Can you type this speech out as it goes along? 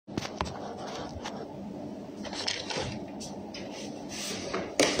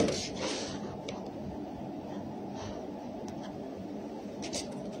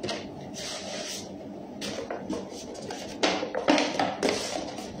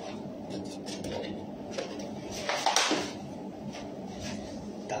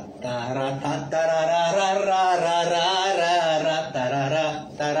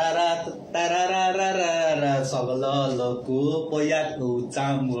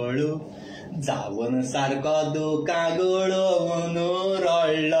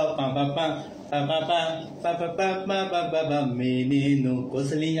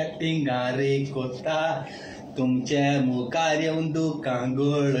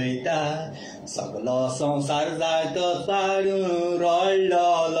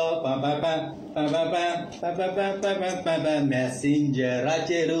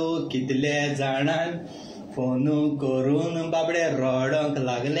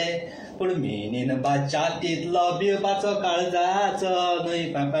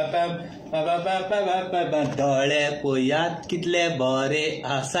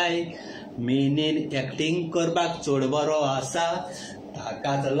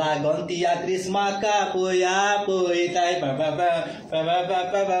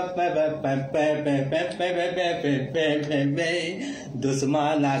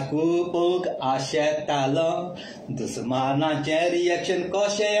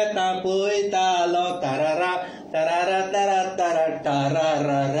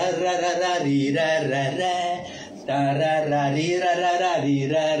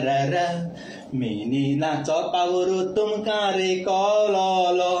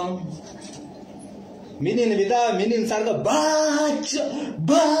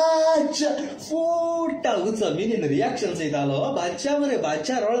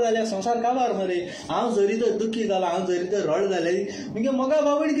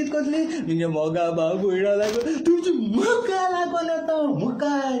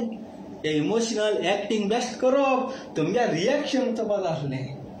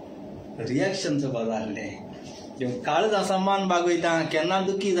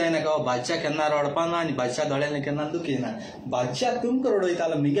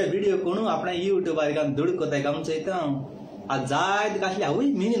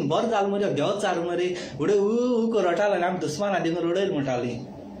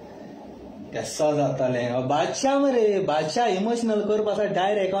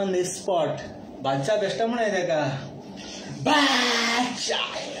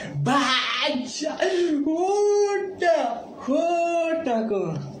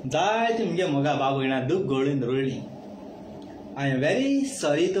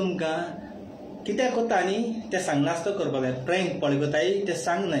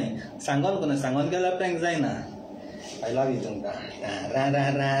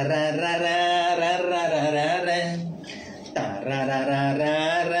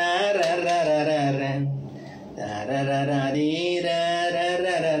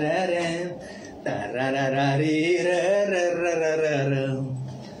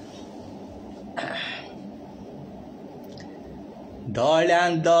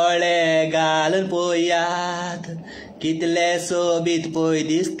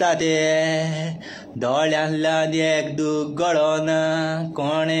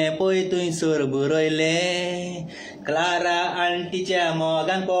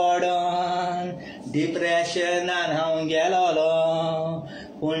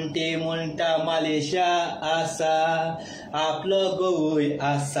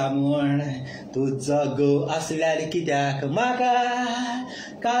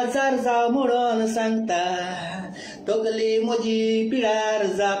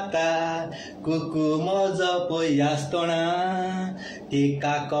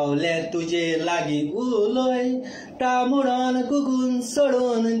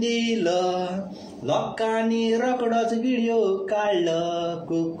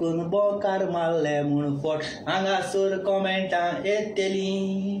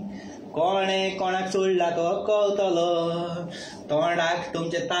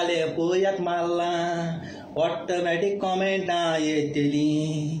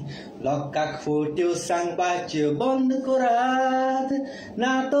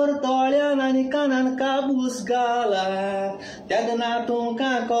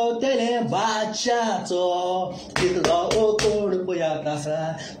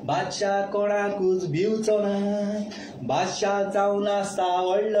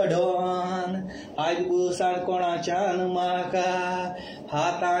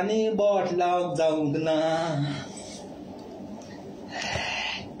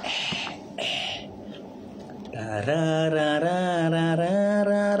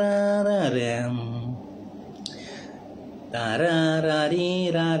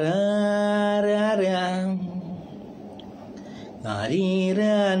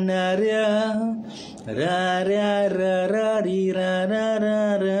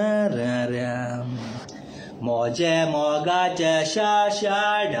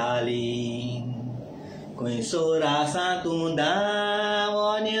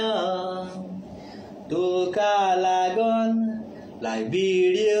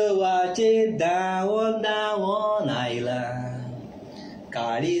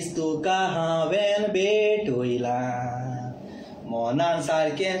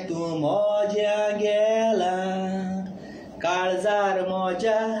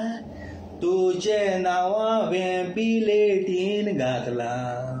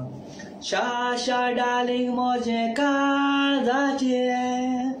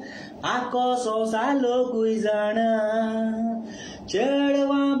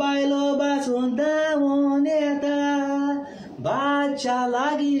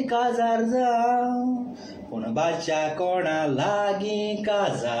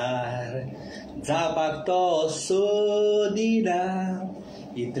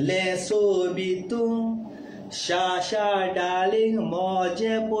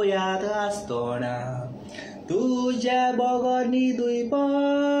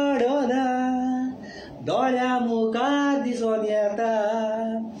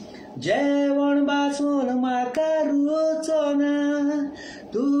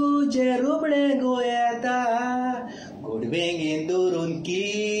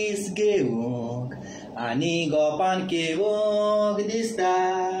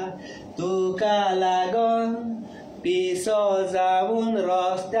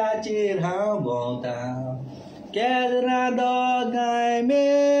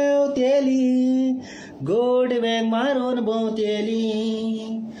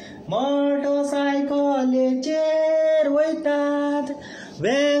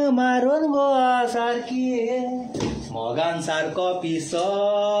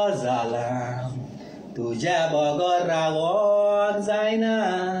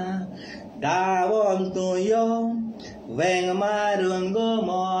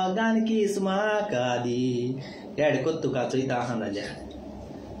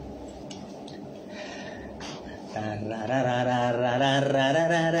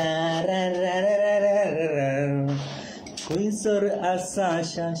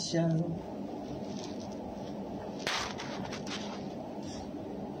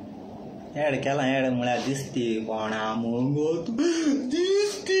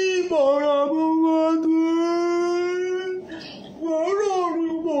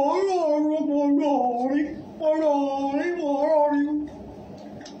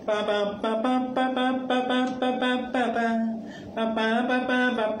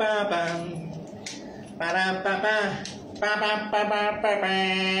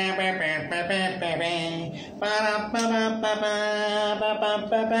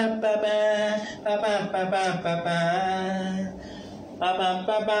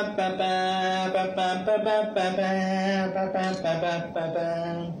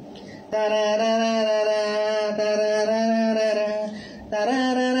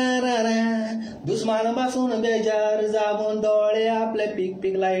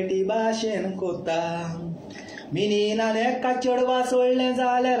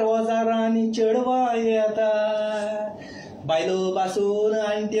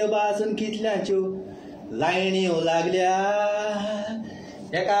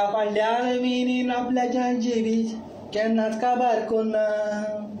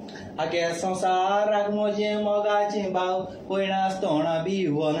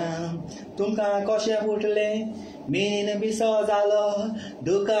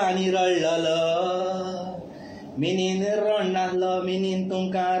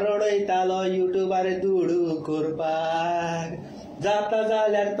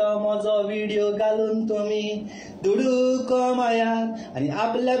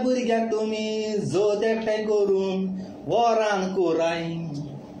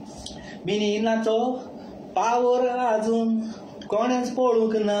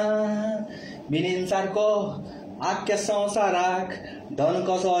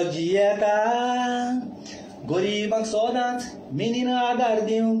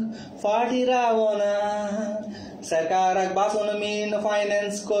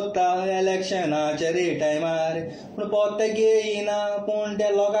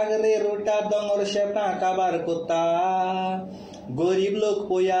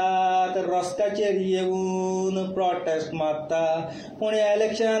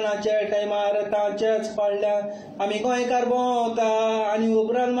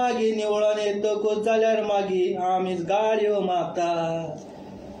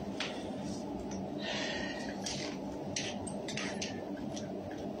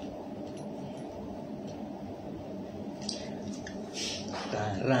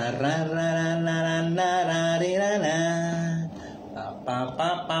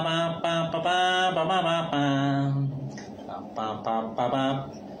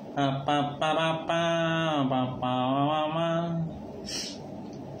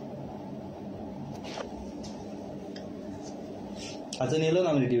अजून येलो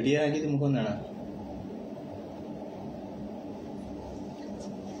ना ड्युटी कितें मुकोन जाणा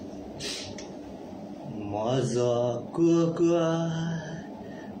म्हजो कुकुआ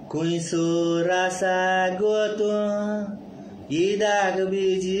खुंयसर आसा गो तूं ईदाक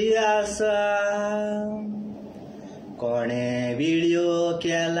बिजी आसा कोणे व्हिडिओ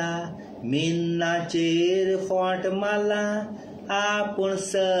केला मिन्नाचेर फोट मारला आपूण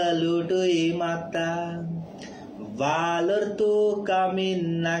सलूटूय मारता वालोर तुका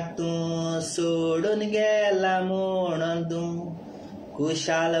मिन्नाक तूं सोडून गेला म्हणून तूं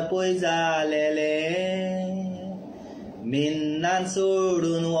खुशाल पळय जालेले मिन्नान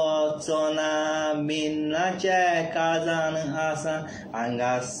सोडून वचोना मिन्नाच्या काळजान आसा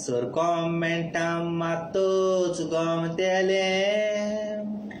हांगासर कॉमेंटां मातोच गमतेले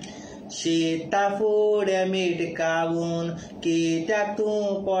शीता फुडें मीठ कावून कित्याक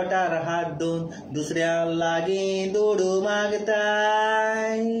तूं पोटार हात दोन दुसऱ्या लागीं दुडू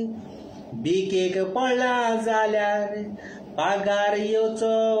मागताय बिकेक पडला जाल्यार पगार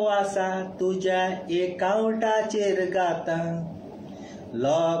येवचो आसा तुज्या एकाउंटाचेर घाता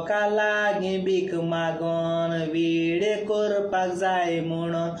लोकां लागीं भीक मागोन विडे करपाक जाय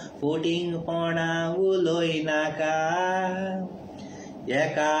म्हणून फुटींगपणां उलोय नाका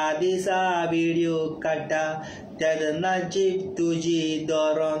एका दिसा व्हिडिओ काडटा तेन्ना जीप तुजी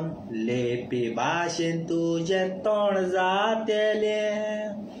धोरण लेपी भाशेन तुजें तोंड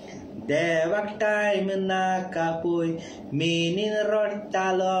जातेलें देवाक टायम नाका पळय मिनीन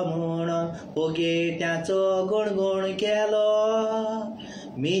रडटालो म्हणून पोगेट्याचो गुणगुण केलो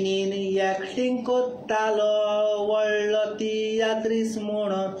मिनीन एकटींग कोत्तालो व्हडलो तियात्रीस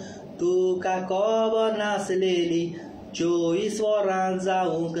म्हणून तुका खबर नासलेली 24 वरां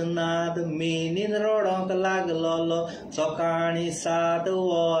जावंक नात मिनीन रडोंक लागलोलो सकाळीं 7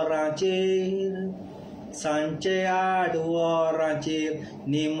 वरांचेर सांचे 8 वरांचेर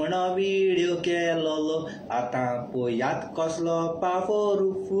निमणो व्हिडिओ केलोलो आतां पळयात कसलो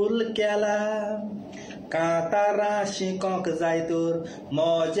पावरफूल केला कांतारां शिकोंक जाय तर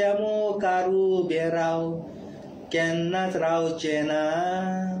म्हज्या मुखार उबें राव केन्नाच रावचें ना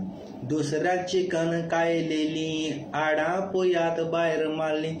दुसऱ्या चिकन कायलेली आडां पळयात भायर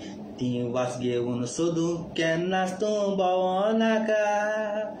मारली ती वास घेवन सोदूंक केन्नाच तूं भोंवनाका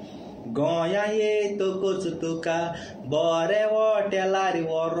गोंया येतकूच तुका बरें हॉटेलार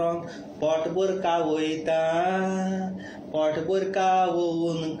व्हरोंक पोटभर कावयता पोटभर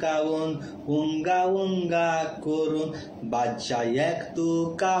कावून कावून उंगा उंगा करून बादशायेक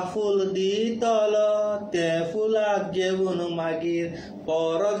तुका फूल दितलो ते फुलाक घेवन मागीर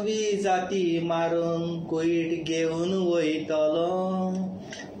परत विजाती मारून कुयट घेवन वयतलो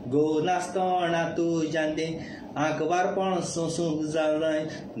गो नासतना तुज्यान तें आंकवारपण सोंसूंक जाय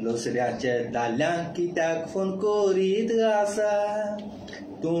दुसऱ्याचे दाल्यांक कित्याक फोन करीत आसा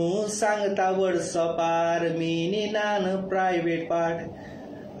तूं सांगता वॉट्सअपार मिनीनान प्रायवेट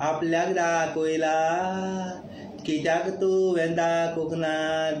पार्ट आपल्याक दाखयला कित्याक तुवें दाखोवंक ना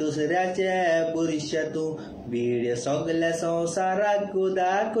दुसऱ्याचे बुरशे तूं व्हिडिओ सगल्या संवसाराक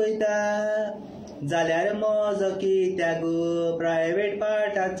दाखयता जाल्यार म्हजो कित्याक प्रायवेट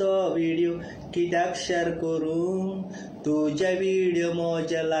पार्टाचो व्हिडिओ कित्याक शेअर करूं तुजे व्हिडिओ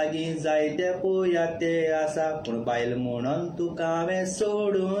म्हजे लागीं जायते पळयात ते आसा पूण बायल म्हणून तुका हांवें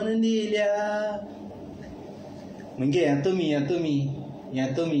सोडून दिल्या म्हणजे हें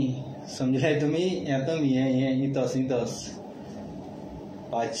तुमी समजलाय तुमी हें तुमी हें इतोस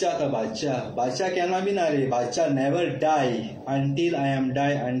बादशाह केन्ना बी ना रे बादशाह never dye until I am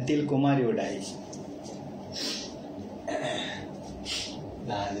dye until Kumar you die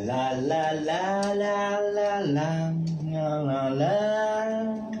La la la la la la la la la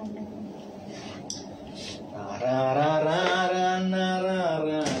ra ra ra ra ra ra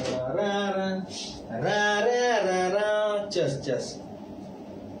ra ra ra ra ra ra just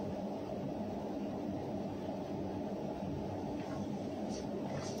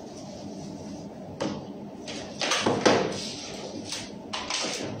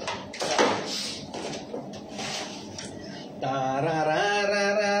ta ra ra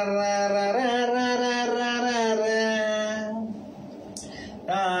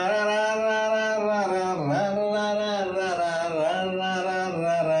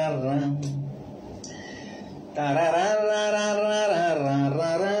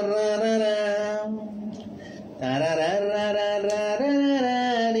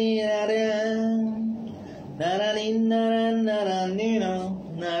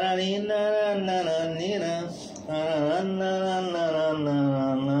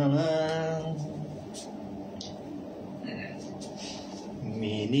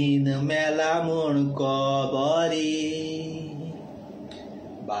Minin मेला म्हूण खबरी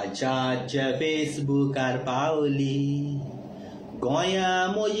बादशाच्या फेसबुकार पावली, गोंया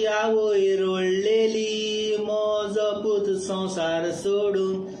म्हजी आवय रोळलेली, म्हजो पूत संसार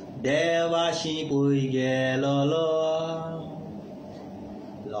सोडून देवाशी पळय गेलोलो.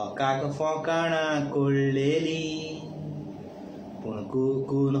 लोकांक फोकाणां कळलेली, पूण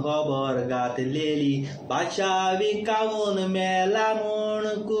कुकून खबर घातलेली, बादशाह विकावून मेला म्हूण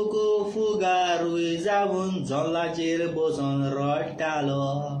कुकू फुगारूय जावन जल्लाचेर बसून रडटालो.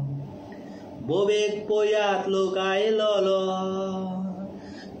 बोबेक पयात लोक आयलोलो,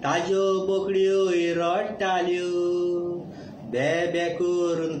 ताज्यो बोकड्योय रडटाल्यो. बेबे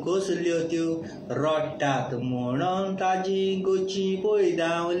करून कसल्यो त्यो रडटात म्हणून ताजी गोची पळय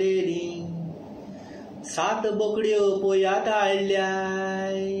धांवलेली. 7 बोकड्यो पयात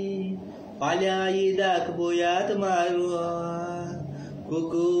हाडल्याय, फाल्यां ईदाक पयात मारून.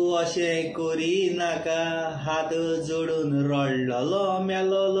 कुकू अशें करिनाका, हात जोडून रडलोलो,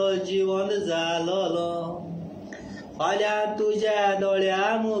 मेलोलो जिवंत जालोलो. फाल्यां तुज्या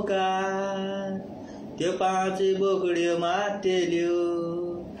दोळ्या मुखार त्यो 5 बोकड्यो मारतेल्यो.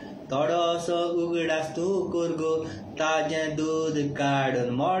 थोडोसो उगडास तूं कर गो, ताजें दूद काडून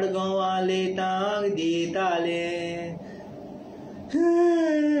मडगांवां लेतांक दिताले.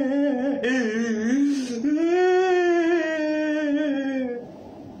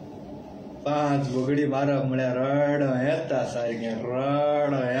 5 बोकडी मारप म्हळ्यार रड येता, सारकें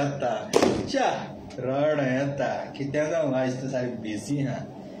रड येता, रड येता. कित्याक जावं आयज तूं सारकें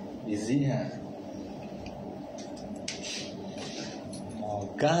बिजी हा.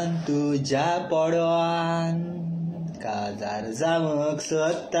 मोगान तुज्या पडवान काजार जावंक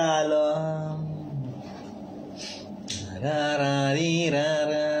सोदतालो. रारी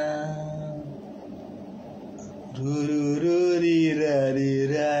रारा रुरुरुरी रारी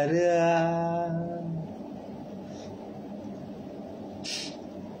रारा.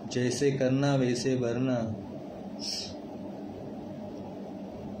 जैसे करना वैसे भरना.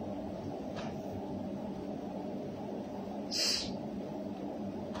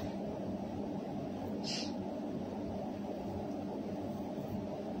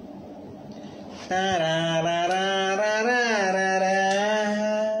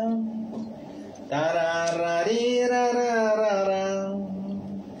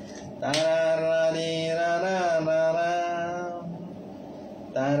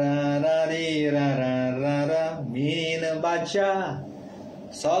 मीन बादशाह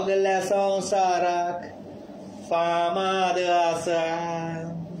सगल्या संवसाराक फामाद आसा.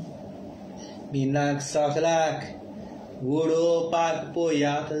 मिनाक सगल्याक उडोवपाक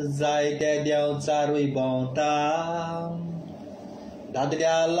पयात जायते देंवचारूय भोंवता.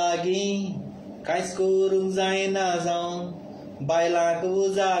 दादल्या लागीं कांयच करूंक जायना जावन बायलांक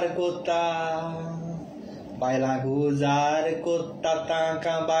उजार कोत्ता. बायलांक उजार कोत्ता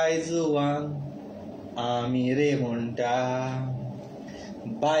तांकां बायजुवांक आमी रे म्हणटा.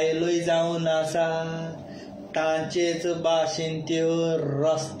 बायलोय जावन आसा तांचेच भाशेन त्यो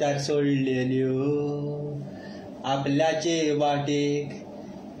रस्त्यार सोडलेल्यो. आपल्याचे वाटेक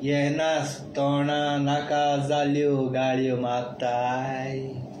येनास तोंडा नाका जाल्यो गाळयो मारताय.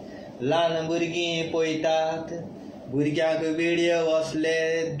 ल्हान भुरगीं पळयतात, भुरग्यांक व्हिडियो असले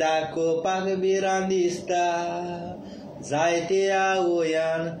दाखोवपाक भिरांत दिसता. जायते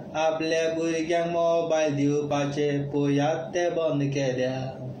आवयान आपल्या भुरग्यांक मोबायल दिवपाचे पयात ते बंद केल्या.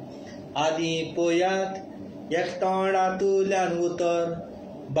 आदीं पयात एक तोंडांतल्यान उतर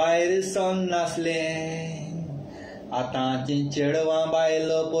भायर सोन नासलें. आतांची चेडवां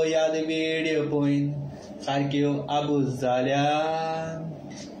बायलो पयात व्हिडियो पळोवन सारक्यो आबूज जाल्या.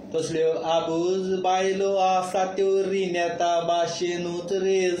 तसल्यो आबूज बायलो आसा त्यो रिनेता भाशेनूच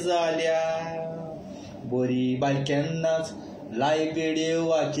रे जाल्या. बरी बायल केन्नाच लायव्ह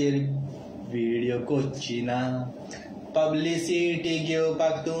व्हिडियोवाचेर व्हिडियो कोच्ची ना. पब्लिसिटी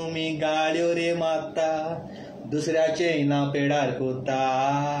घेवपाक तुमी गाळयो रे मारता, दुसऱ्याचेय नांव पेडार कोत्ता.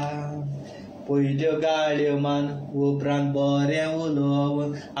 पयल्यो गाळयो मान उपरांत बरें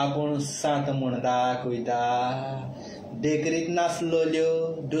उलोवन आपूण सांत म्हूण दाखयता. देखरीत नासलोल्यो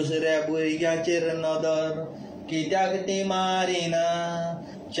दुसऱ्या भुरग्यांचेर नदर कित्याक ती मारिना.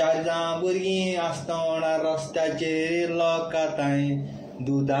 4 भुरगीं आसतना रस्त्याचेर लोकाताय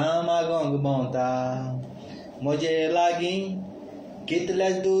दुदां मागोंक भोंवता. म्हजे लागीं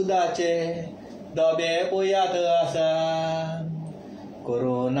कितलेच दुदाचे डबे पयात आसा.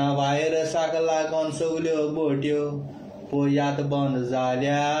 कोरोना व्हायरसाक लागून सगल्यो बोट्यो पयात बंद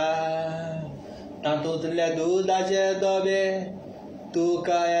जाल्या. तातूंतले दुदाचे डबे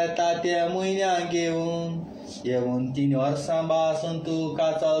तुका येता त्या म्हयन्याक येवन 3 वर्सां पासून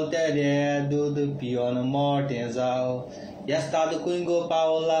तुका चलतलें दूद पिवन मोटें जाव. येस्ताद कुंगो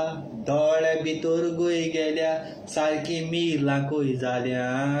पावला दोळ्या भितर गोय गेल्या सारकी मिरलांकोय जाल्या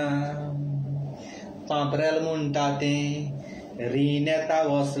पांपरेल म्हणटा तें रीण येता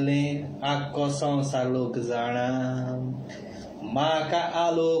वसले आख्खो संवसार लोक जाणा म्हाका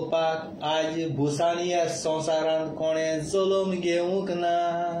आलोवपाक आज भुसानी ह्या संवसारांत कोणें चलोवंक घेवंक ना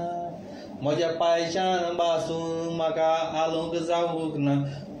म्हज्या पांयच्यान बासून म्हाका आलोवंक जावंक ना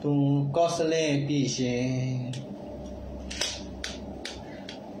तूं कसलें पिशें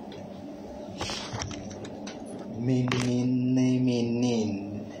मिनीन मिनीन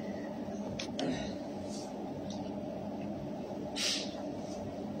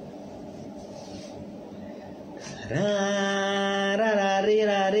रा रा रा री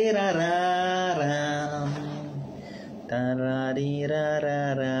रा री रा रा राम ता रा री रा रा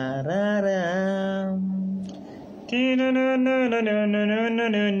रा रा Ram T no no no no no no no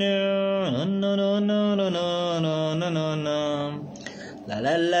no no no no no no no no no ला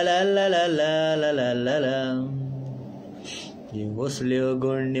ला ला ला ला ला ला ला ला ला वसल्यो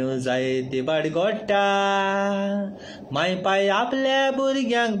गण्यो जायते बाडगोडटा माय पाय आपल्या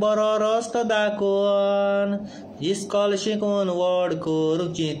भुरग्यांक बरो रस्तो दाखोवन इस्कॉल शिकून व्हड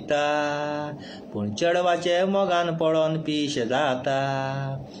करूंक चिंत्ता पूण चेडवाचे मोगान पडोन पिश जाता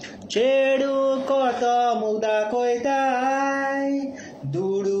चेडू कोतो मूग दाखयताय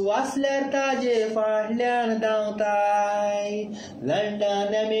दुडू आसल्यार ताजे फाटल्यान धांवताय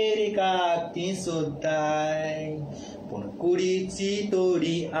लंडन अमेरिकाक ती सोदताय पूण कुडीची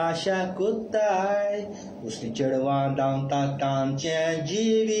थोडी आशा कोत्ताय उसली चेडवां धांवता तांचे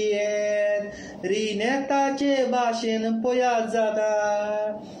जिवीयेंत रिनेताचे भाशेन पयात जाता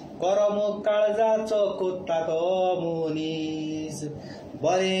करमूक काळजाचो कोत्ता तो मनीस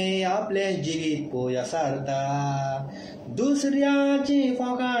बरें आपलें जिवीत पोया सारता दुसऱ्याची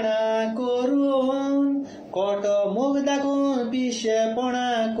फकाणां करून खोटो मोग दाखोवन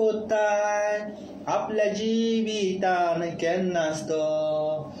पिशेपणां कोत्ताय आपल्या जिवितान केन्नाच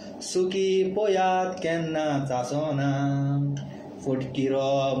तो सुखी पोयात केन्नाच आसोना फटकिरो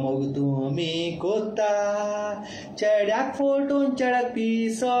मोग तुमी कोत्ता चेड्याक फटून चेड्याक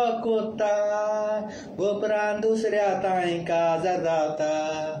पिसो कोत्ता उपरांत दुसऱ्या तांय काजार जाता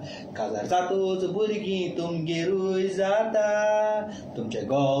काजार जातूच भुरगीं तुमगेरूय जाता तुमचे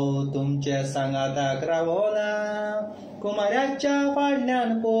घोव तुमचे सांगाताक रावना कुमाराच्या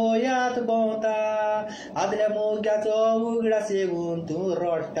फाटल्यान पोयात भोंवता आदल्या मोग्याचो उगडास येवून तूं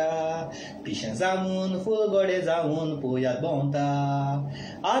रडटा पिशें जावून फुलगडे जावून पोयात भोंवता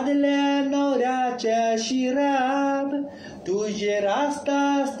आदल्या न्हवऱ्याच्या शिराक तुजेर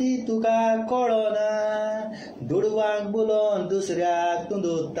आसतास ती तुका कळना दुडवांक बुलोवन दुसऱ्याक तूं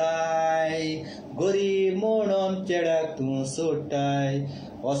दोत्ताय गरीब म्हणून चेड्याक तूं सोडटाय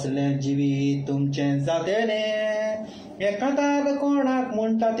असलें जिवीत तुमचें जातलें एकांताक कोणाक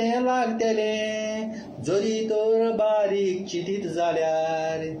म्हणटा तें लागतलें जरी तर बारीक चितीत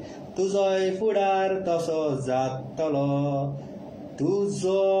जाल्यार तुजोय फुडार तसो जातलो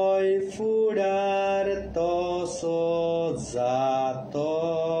तुजोय फुडार तसो जातलो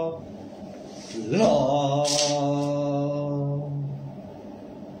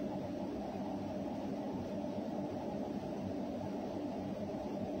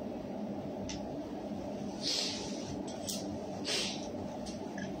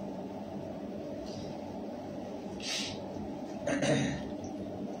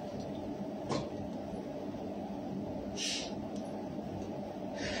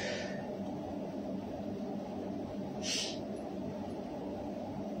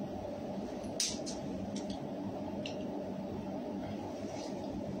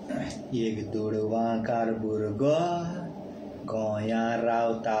एक दुडवांकार भुरगो गोंयां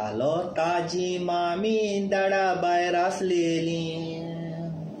रावतालो ताजी मामी दाडा भायर आसलेली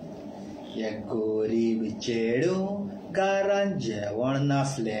एक गरीब चेडू घरांत जेवण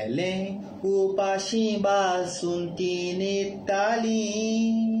नासलेलें उपाशी बासून ती न्हिदताली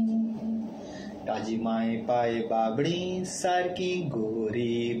ताजी माय पाय बाबडी सारकी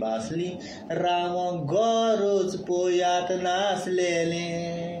गरीब आसली रावंक गरज पोयात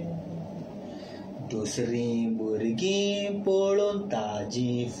नासलेलें दुसरी भुरगीं पळोवन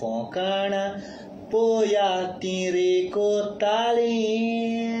ताजी फोकाणां पोयात ती रेकोताली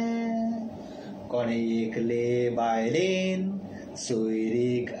कोणे एकले बायलेन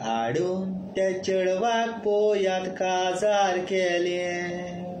सोयरीक हाडून त्या चेडवाक पोयात काजार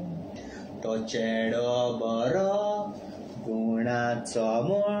केलें तो चेडो बरो गुणाचो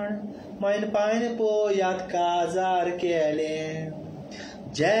म्हूण मैनपायन पोयात काजार केलें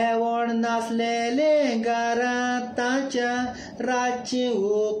जेवण नासलेले घरात ताच्या रातची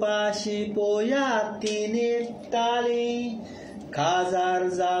उपाशी पोयात ती निघताली. काजार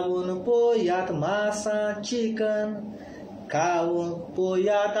जाऊन पोयात मासा चिकन खाऊन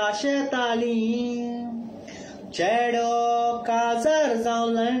पोयात आशेताली. चेडो काजार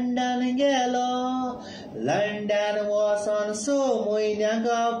जावन लंडन गेलो. लंडन वचोन 6 म्हयन्यांक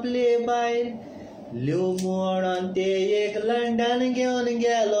आपली बायल लिव म्हणून ते एक लंडन घेवन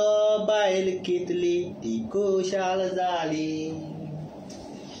गेलो. बायल कितली ती खुशाल जाली.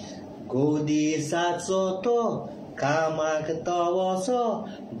 गोदिसाचो तो कामाक तो वचो.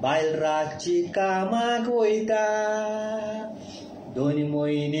 बायल रातची कामाक वयता. 2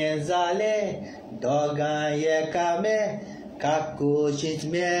 म्हयने जाले दोगां एकामेकाक कुशींच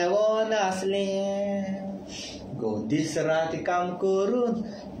मेळोन आसले. दीस रात काम करून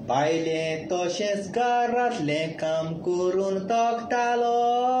बायलें तशेंच घरांतलें काम करून तोखतालो.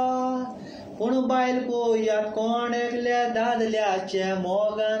 पूण बायल पोयात कोण एकल्या दादल्याच्या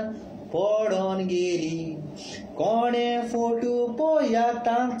मोगान पडोन गेली. कोणे फोटू पोयात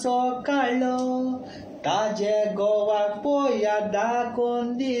तांचो काडलो. ताजे घोवाक पोयात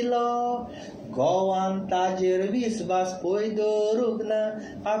दाखोवन दिलो. घोवान ताजेर विस्वास पळय दवरूंक ना.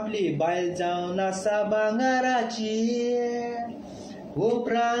 आपली बायल जावन आसा भांगाराची.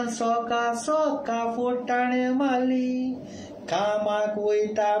 उपरांत सोका फोटाणे मारली. कामाक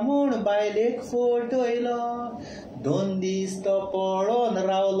वयता म्हूण बायलेक फोटयलो. 2 दीस तो पळोवन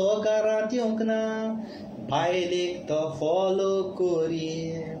रावलो घरांत येवंक ना. बायलेक तो फॉलो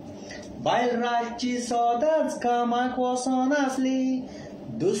करी. बायल रातची सदांच कामाक वचोन आसली.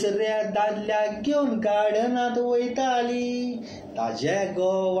 दुसऱ्या दादल्याक घेवन गार्डनांत वयताली. ताजे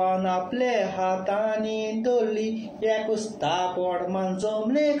घोवान आपले हातांनी धरली. एकूच तापोट मान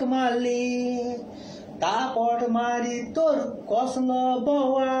जमनीक मारली. तापोट मारी तर कसलो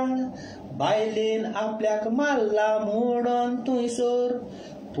बोवाळ. बायलेन आपल्याक मारला म्हणून थंयसर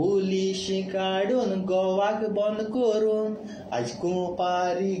पुलिशी काडून घोवाक बंद करून आज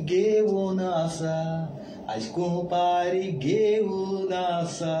कुंपारी घेवन आसा. आज कुंपारी घेवन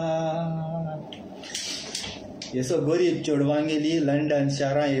आसा. येसो गरीब चेडवां गेली लंडन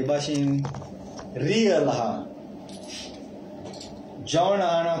शारां हे भाशेन रियल आहा. जेवण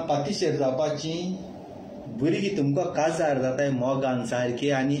आणा पातीशेर जावपाची. भुरगीं तुमकां काजार जाताय मोगान सारकी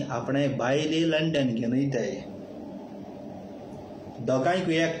आनी आपणे बायली लंडन घेवन वयताय.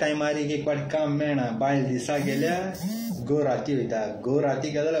 दोगांयकूय एक टायमार एक पाट काम मेळना. बायल दिसा गेल्यार घोव राती वयता. घोव राती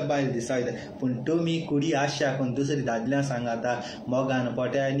गेलो जाल्यार बायल दिसा वयता. पूण तुमी कुडी आशा कोण दुसरी दादल्यां सांगाता मोगान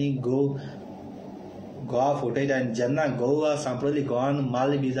पोट्या आनी घोवा फटयता. आनी जेन्ना घोव सांपळली घोवान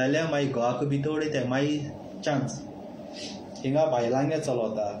माल बी जाल्यार मागीर घोवाक बी तोडयता. मागीर चान्स हिंगा बायलांगे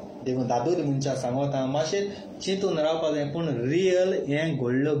चलवता. देखून दादोली मनशाक सांगता मातशें चिंतून रावपा जाय. पूण रियल हें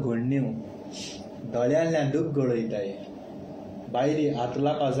घडल्यो घडण्यो दोळ्यांतल्यान दूख गळयताय. बायली हात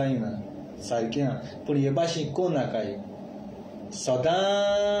लावपा जायना सारकें. पूण हे भाशेन कोण नाकाय.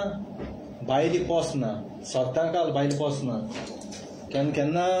 सदां बायली पोसना. सदां बायल पोसना. केन्ना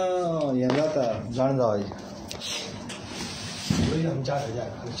केन्ना हें जाता जाण जावं.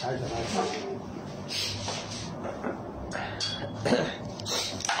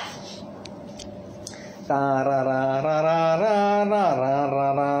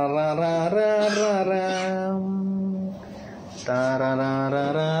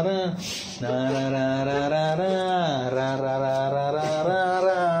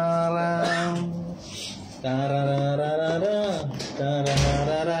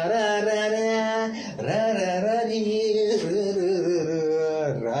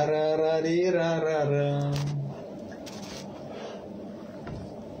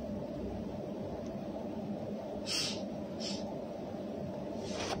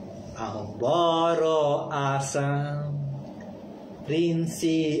 बरो आसा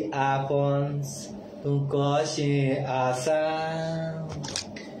प्रिन्सी आपोन्स तूं कशें आसा.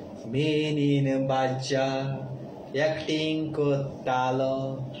 मिनीन बादशाह एक्टिंग कोत्तालो.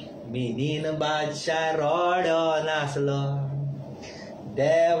 मिनीन बादशाह रडो नासलो.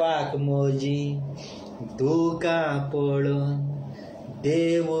 देवाक म्हजी दुकां पळोवन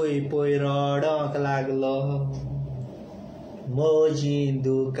देवूय पळय रडोंक लागलो. म्हजी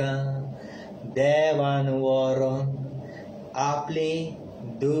दुकां देवान व्हरोन आपली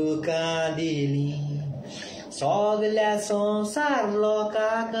दुकां दिली. सगल्या संवसार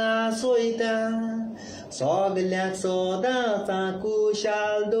लोकांक सोयता. सगल्याक सदांच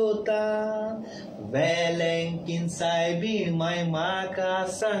कुशाल दवरता. वेलेंकीन सायबीण माय म्हाका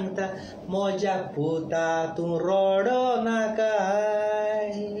सांगता म्हज्या पुता तूं रडो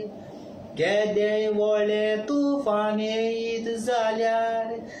नाकाय. केदें व्हडलें तुफान येयत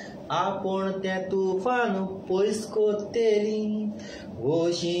जाल्यार आपूण तें तुफान पयस कोत्तेली.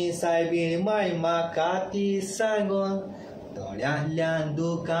 अशी सायबीण माय म्हाका ती सांगून दोळ्यांतल्यान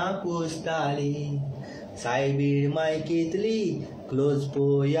दुकां पुसताली. सायबीण माय कितली क्लोज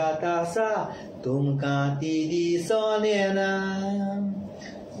पळयात आसा तुमकां ती दिसोन येना.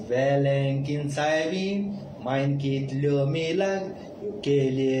 वेलेंकीन सायबीण मायन कितल्यो मिलाक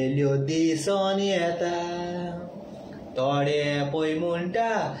केलेल्यो दिसोन येता. थोडे पळय म्हणटा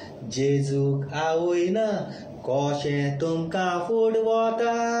जेजूक आवयना कशें तुमकां फूड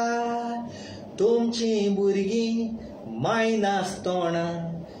वता. तुमचीं भुरगीं माय नासतना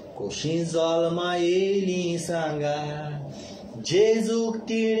कशीं जल्मा येयलीं सांगा. जेजूक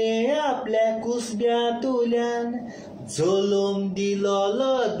तिणें आपल्या कुसब्यांतल्यान जल्म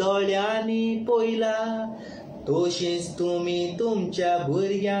दिलोलो दोळ्यांनी पळयला. तशींच तुमी तुमच्या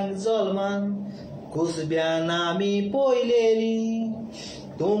भुरग्यांक जल्मान कुसब्यान आमी पळयलेलीं.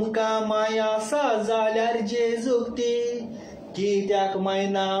 तुमकां माय आसा जाल्यार जेजूक ती कित्याक माय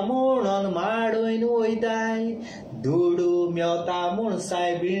ना म्हणून माडोवन वयताय. दुडू मेवता म्हूण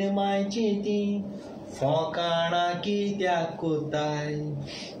सायबीण मायची ती फोकाणां कित्याक कोत्ताय.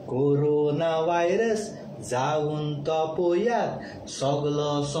 कोरोना व्हायरस जावन तो पळयात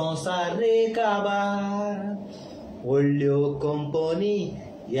सगलो संवसार रे काबार. व्हडल्यो कंपनी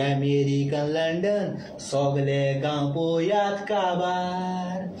अमेरिकन लंडन सगले गांव पळयात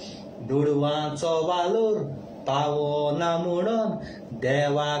काबार. दुडवांचो वालोर पावना म्हणून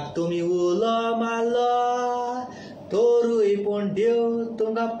देवाक तुमी उलो मारलो. तोरूय पूण देव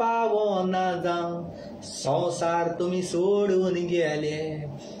तुमकां पावना जावं संवसार तुमी सोडून गेले.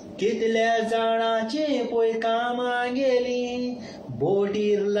 कितल्या जाणांची पळय कामां गेलीं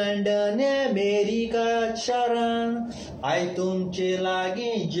बोटीर लंडन अमेरिका शारान. आय तुमचे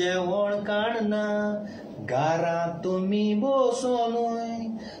लागीं जेवण काडना घरांत तुमी बसूनय.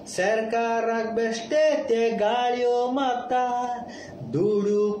 सरकाराक बेश्टे ते गाळयो मागता.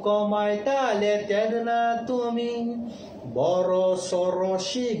 दुडू कमायताले तेन्ना तुमी बरो सोरो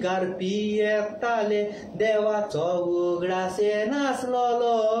शिगारपी येताले. देवाचो उगडास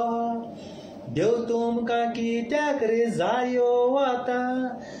नासलोलो. देव तुमकां कित्याक रे जायो वता.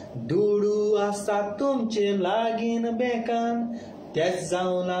 दुडू आसा तुमचे लागीं बँकान तेच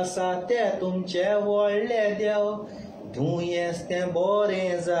जावन आसा ते तुमचे व्हडले देव. दुयेंस तें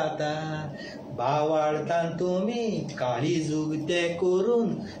बरें जाता. भावार्थान तुमी काळीजूग ते करून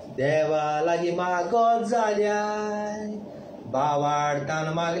देवा लागीं मागत जाल्यार.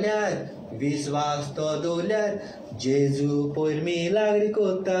 भावार्थान मागल्यार विस्वास तो दवरल्यार जेजू पयर मिलाग्री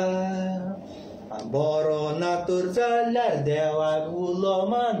कोत्ता. बरो नातूर जाल्यार देवाक उलो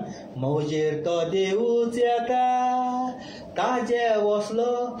मान मौजेर तो देवूच येता. ताजे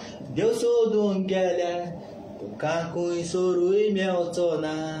वसलो देव सोदूंक गेल्यार तुका खंय सोरूय मेवचो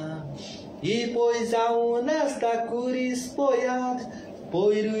ना. ही पळय जावन आसता कुरीस पळयात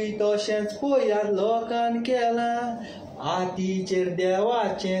पयरूय तशेंच पळयात लोकान केलां. आतीचेर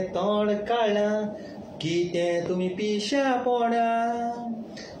देवाचें तोंड काडलां कितें तुमी पिशेपणां.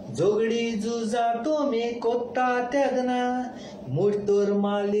 झगडी झुजां तुमी कोत्ता तेदना मुठतोर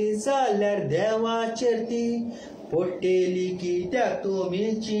मारली जाल्यार देवाचेर ती पडटेली कित्याक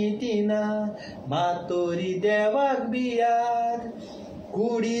तुमी चिंतिना. मातोरी देवाक भियात.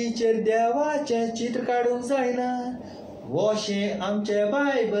 कुडीचेर देवाचें चित्र काडूंक जायना. वोशें आमचे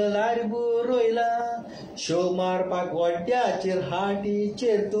बायबलार बरयलां. शो मारपाक वड्ड्याचेर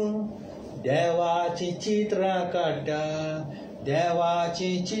हाटीचेर तूं देवाचीं चित्रां काडटा.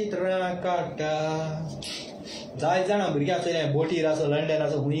 देवाचीं चित्रां काडटा. जाय जाणां भुरगीं आसलें बोटीर आसूं लंडन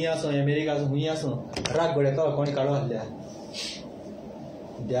आसूं हुंय आसूं अमेरिका आसूं हुंय आसूं राग घोड्याचो कोणी काडो आहल्या.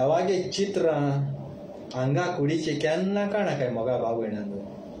 देवागे चित्रां हांगा कुडीचे केन्ना काडा काय मोगा भाव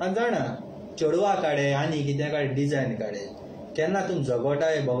भयणांक. आनी जाणा चेडवा काडे आनी कितें काडे डिजायन काडे केन्ना तूं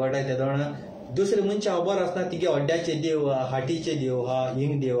झगोटाय बोगोटाय ते जाणा दुसरे मनशां खबर आसना तिगे हड्ड्याचे देव हा हाटीचे देव हा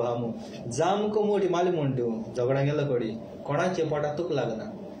हिंग देव हा म्हूण जामको मोठी माली म्हूण तूं झगडा गेलो कोडी कोणाचे पोटा तुका लागना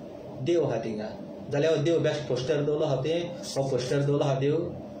देव हा थिंगा. जाल्यार देव बेस्ट पोस्टर दवरलो हा ते हो पोस्टर दवरलो हा देव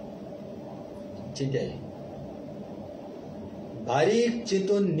चिंते बारीक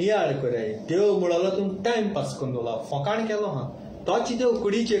चिंतून नियाळ कराय. देव म्हणलो तूं टायमपास करून दवरला फोकाण केलो हा तोच देव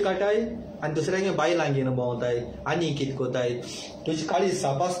कुडीचे काटाय आनी दुसऱ्यांगे बायलांगेन भोंवताय आनी कितें कोताय. तुजी काळी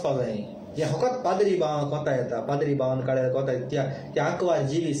सापासपा जाय. हे फकत पाद्री भावां कोता येता पाद्री भावान काळ्या कोताय त्या आंकवार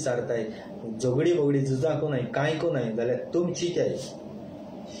जिवी सारताय. झगडी बोगडी झुजाकू न्हय कांयकू न्हय जाल्यार तुमी चिंताय.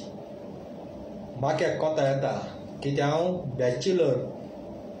 म्हाका कोता येता कित्याक हांव बॅचलर.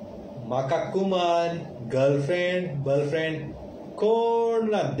 म्हाका कुमार गर्लफ्रेंड कोण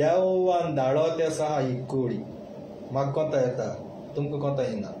ना देवान धाडो ते आहा ही कोडी. म्हाका कोंता येता, तुमकां कोंता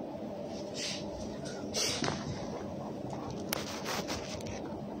येना.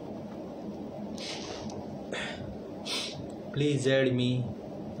 प्लीज एड मी.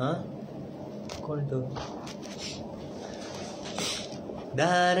 कोण तो?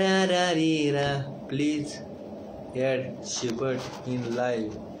 दारारीरा. Please add Shubert in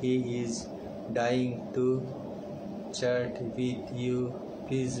live. He is dying to chat with you.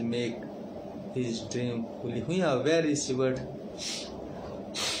 Please make his dream fully. Where is Shubert?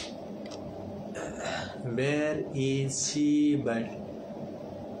 Where is Shubert?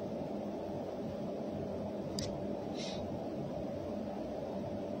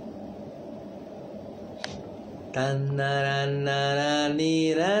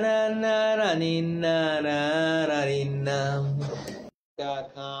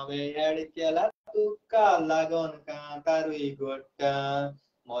 तुका लागोन कांतारुई गोट्टा.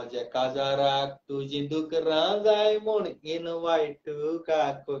 म्हज्या काजाराक तुजी दुकरां जाय म्हूण इनवायट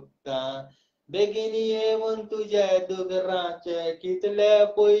तुका कोत्ता. बेगीन येवन तुजे दुकरांचे कितले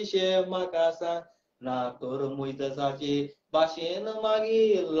पयशे म्हाका सांग. ना तर मुयतसाची भाशेन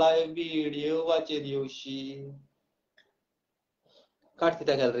मागीर लायव्ह व्हिडिओ वाचेर येवशी. काट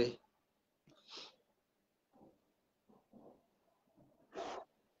कित्याक गेल रे?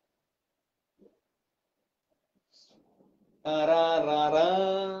 तारारारा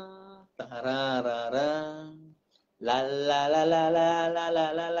तारारारा ला ला ला ला ला ला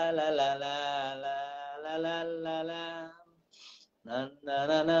ला ला ला ला ला ला ला ला ला ला na na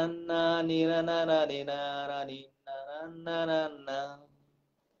na na na ni na na na ni na na ni na na na na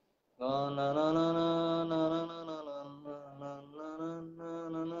na na na na na na na na na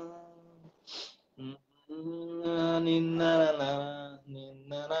na na ni na na ni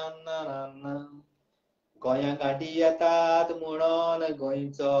na na na na. गोंया गाठी येतात म्हणून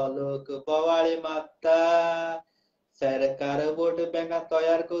गोंयचो लोक बोवाळी मारता. सरकार vote बँका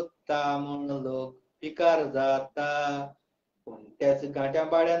तयार कोत्ता म्हूण लोक पिकार जाता. पूण त्याच गांठ्या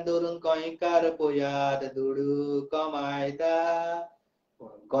बाड्यान धरून गोंयकार पयात दुडू कमायता. पूण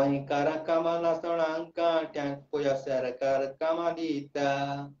गोंयकारांक कामां नासतना गांठ्यांक पया सरकार कामां दिता.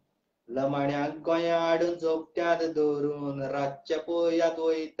 लमाण्यांक गोंया हाडून झोपट्यांत धरून रातचे पयात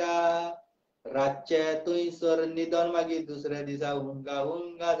वयता. रातचे थंयसर न्हिदोन मागीर दुसऱ्या दिसा हुंगा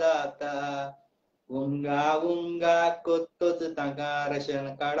हुंगा जाता. हुंगा हुंगा कोत्तोच तांकां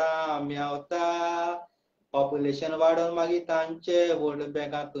रेशन कार्डां मेवता. पॉप्युलेशन वाडोन मागीर तांचे वोट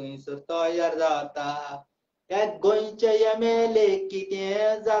बँका थंयसर तयार जाता. हे गोंयचे MLA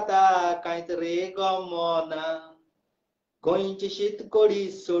कितें जाता कांयच रे गमना. गोंयची शीतकोडी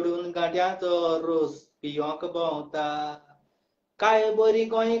सोडून गांठ्यांचो रोस पियोंक भोंवता. काय बरी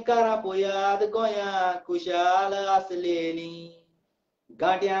गोंयकारां पयात गोंया खुशाल आसलेलीं.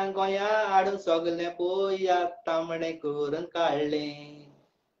 गांठ्यांक गोंया हाडून सगलें पयात तांबडें करून काडलें.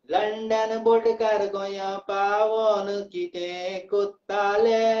 लंडन बोटकार गोंया पावोन कितें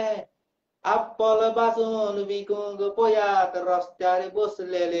कोत्ताले. आप्पोल बाजून विकूंक पयात रस्त्यार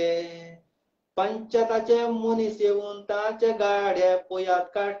बसलेले. पंचायताचे मनीस येवन तांचे गाडे पयात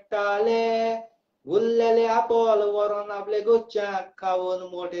काडटाले. उरलेले आपोल व्हरोन आपले गोच्च्यांक खावून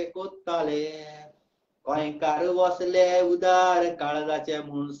मोठे कोत्ताले. गोंयकार वसले उदार काळजाचे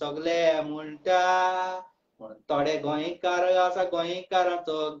म्हूण सगले म्हणटा. पूण थोडे गोंयकार आसा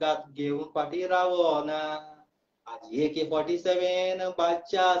गोंयकारांचो गात घेवन फाटीं रावना. आज AK-47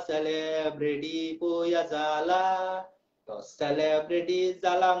 बादशाह सेलेब्रिटी पया जाला. तो सेलेब्रिटी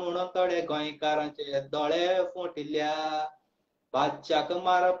जाला म्हणून थोडे गोंयकारांचे दोळे फुटल्या. बादशाक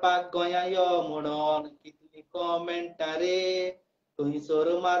मारपाक गोंया यो म्हणून कितली कॉमेंटां रे. थंयसर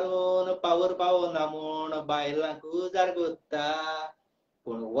मारून पावर पावना म्हूण बायलांक उजार कोत्ता.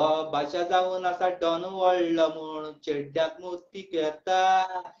 पूण हो बादशाह जावन आसा डॉन व्हडलो म्हूण चेड्ड्यांक मुर्ती घेता.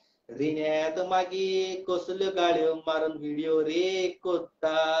 रिण्यात मागीर कसल्यो गाळयो मारून व्हिडिओ रे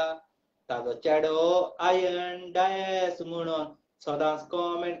कोत्ता. ताजो चेडो आयन डायस म्हणून सदांच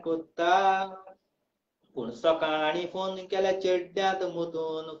कॉमेंट कोत्ता. पूण सकाळीं फोन केल्या चेड्ड्यांत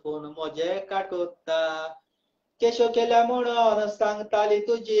मुतून फोन मोजे काटोत्ता. केशो केल्या म्हणून सांगताली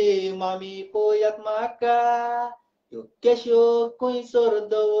तुजी मामी पयात म्हाका. त्यो केशो खंयसर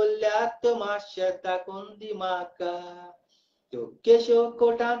दवरल्यात मातशे दाखोवन दी म्हाका. त्यो केशो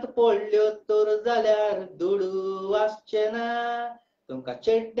कोटांत पडल्यो तर जाल्यार दुडू आसचे ना. तुमकां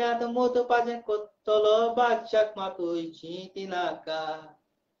चेड्ड्यांत मोतपाचें कोत्तलो बादशाक मातूयची ती नाका.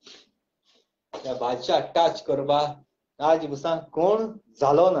 त्या बादशाह टच करपा आज दिवसां कोण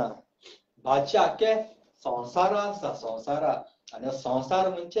जालो ना. बादशाह आख्खे संवसार आसा संवसारा. आनी संवसार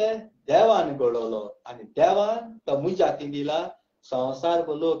म्हणजे देवान घडोवलो आनी देवान तो मुजाती दिला संवसार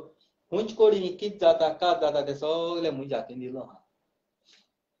लोक हुंच कोडी कित जाता कात जाता ते सगळे मुंज हातीन दिलो हा.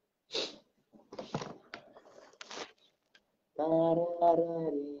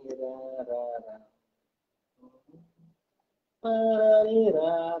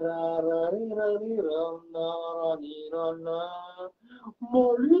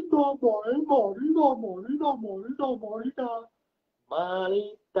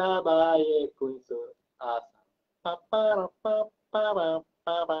 Malita baye kuiso asa. Pa pa pa pa pa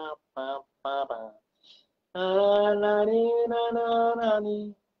pa pa pa pa pa. Na ni na na na ni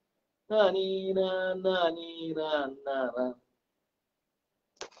na ni na na na.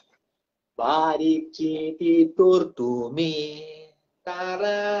 बारीक चिती तोर तुम्ही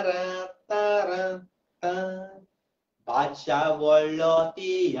तारारा तारा ता. बादशाह वळलो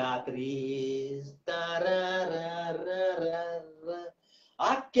तियात्रीस तारारा.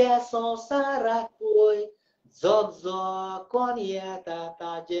 आख्या संवसाराक पळय जग कोण येता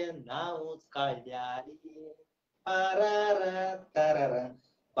ताजें नांवच काळ्यारी. तारारा तारारा.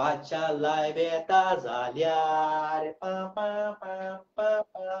 बादशाह लाय बेता जाल्यार पा पा पा पा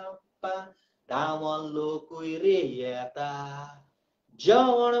पा पा. धांवून लोकूय रे येता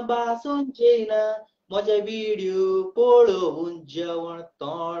जेवण बासून जेयना म्हजे व्हिडिओ पळोवन जेवण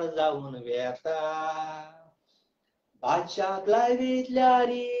तोंड जावन वेता. बादशाक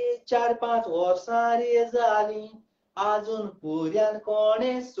लायवीतल्यारी 4-5 वर्सां रे जालीं आजून पुर्यान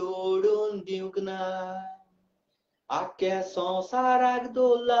कोणें सोडून दिवंक ना. आख्या संवसाराक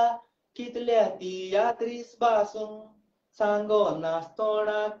दवरला कितल्या तियात्रीस बासून सांगो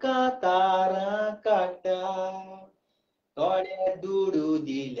नासतना कांतारां काडटा. थोडे दुडू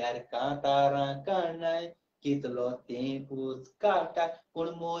दिल्यार कांतारां काडनाय कितलो तेंपूच काडटा पूण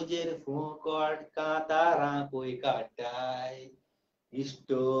मोजेर फुकट कांतारां पळय काडटाय.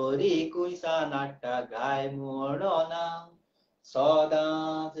 हिस्टोरीकूय नाडटा गाय म्हणोना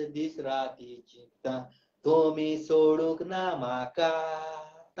सदांच दीस राती चिंतता तुमी सोडूंक ना म्हाका.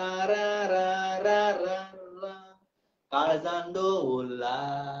 तारारारारा. काळजान दवरला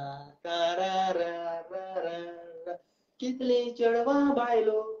तारारारारा. कितली चेडवां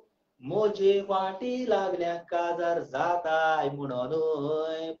बायलो मोजे फाटी लागल्या काजार जाताय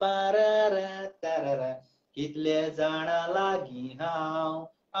म्हणूनय. पारारा तारारा. कितले जाणां लागीं हांव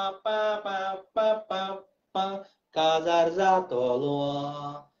पा पा पा पा पा काजार जातलो.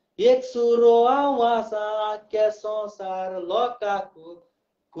 एक सुरो हांव आसा आख्या संवसार लोकांक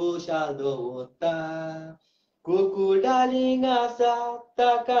खुशाल दवरता. कुकू डार्लिंग आसा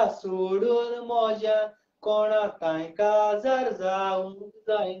ताका सोडून मोज्या कोणाकाय काजार जावंक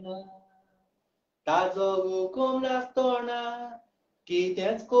जायना. ताजो हुकूम नासतना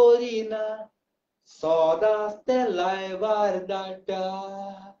कितेंच करिना सदांच तें लायव्हार धाडटा.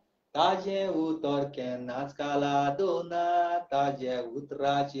 ताजें उतर केन्नाच काला दोना ताजे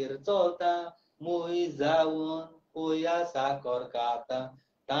उतराचेर चलता मूय जावन पोया साकर खाता.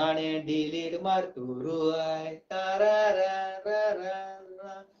 ताणें डिलीट मारतुरूय तारारारारा.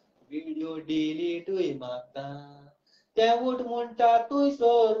 व्हिडिओ डिलीटूय मारता. तें उठ म्हणटा तूंय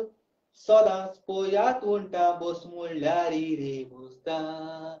सोर सदांच पोयात म्हणटा बस म्हणल्यार रे बसता.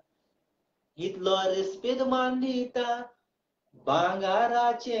 इतलो रेस्पेद मान दिता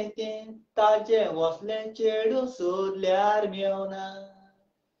भांगाराचें तें ताजें वसलें चेडूं सोदल्यार मेवना.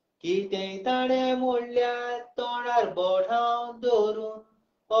 कितेंय ताणें म्हणल्यार तोंडार बोटां दवरून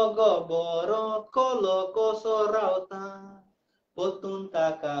ओगो बरो कोलो कसो रावता. परतून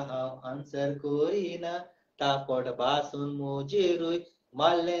ताका हांव आन्सर करिना. तापट भासून मोजेरूय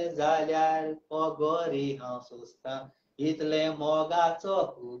मारलें जाल्यार ओगो रे हांव सोंसता. इतले मोगाचो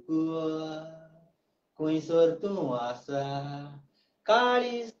कुकू खंयसर तूं आसा.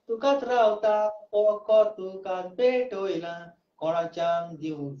 काळीज तुकाच रावता फकत तुकाच भेटयला कोणाच्यान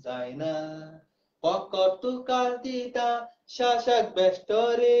दिवंक जायना. फकत तुकाच दिता शाशाक बेश्टो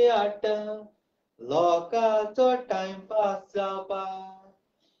रे हाडटा लोकांचो टायमपास जावपाक.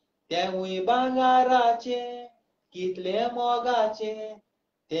 तेंवूय भांगाराचें कितले मोगाचें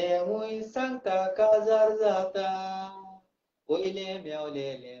तेंवूय सांगता काजार जाता. पयलें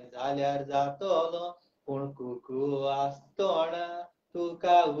मेवलेलें जाल्यार जातलो पूण कुकू आसतना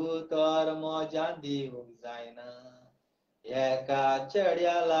तुका उतर मोज्यान दिवंक जायना. एका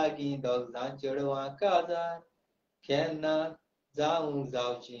चेड्या लागीं दोग जाण चेडवां काजार केन्ना जावंक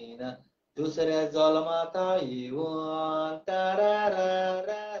जावची ना. दुसऱ्या जल्मांत येवन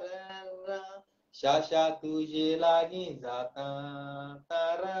तारारारारा. शाशा तुजे लागीं जाता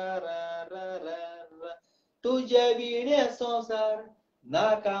तारारारारा. तुजे विणे संवसार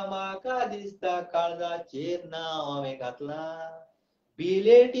नाका म्हाका दिसता काळजाचेर नांव हांवें घातलां.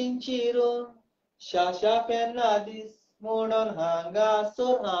 बिलेटीन चिरून शाशा पेन्ना दीस म्हणून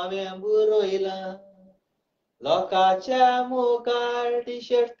हांगासर हांवें बरयलां लोकांच्या मुखार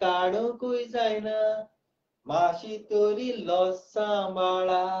टी-शर्ट काडूंकूय जायना मातशी तरी लज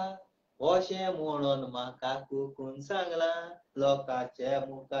सांबाळा अशें म्हणून म्हाका कुकून सांगलां लोकांच्या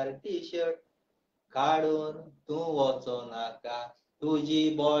मुखार टी-शर्ट काडून तूं वचो नाका तुजी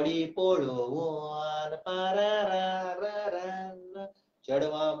बॉडी पळोवन पारारारारान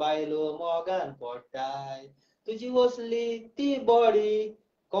चेडवां बायलो मोगान पडटाय तुजी वसली ती बॉडी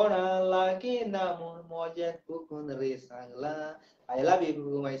कोणा लागीं ना म्हूण मोजें कुकून रे सांगलां आय लव यू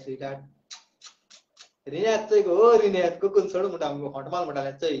कुकू माय स्वीटहार्ट रिन्यात चोय गो रिन्यात कुकून सोड म्हणटा हॉटमाल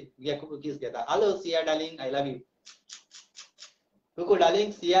म्हणटाले चोय घे कुकू किस घेता hello Siya darling I love you कुकू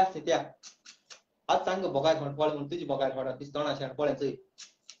डार्लिंग सिया सित्या आज सांग बोगाय फोन पळ म्हणून तुजी बोगाय फोडा ती तोंड अशें पळय चोय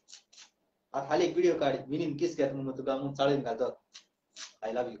आज खाली एक व्हिडिओ काड विनीन किस घेता म्हणून तुका म्हणून चाळून घालतो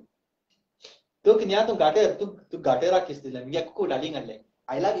आय लव यू तू किन्या तू घाटेरा किस दिले घे कुकू डार्लिंग आले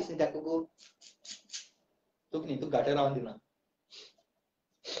आय लव यू सित्या कुकू तू घाटे रावन दिना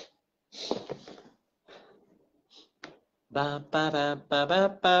ba ba ba ba ba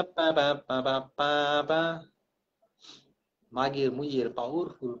ba ba ba ba ba ba ba मागीर मुजीर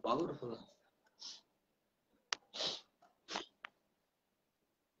powerful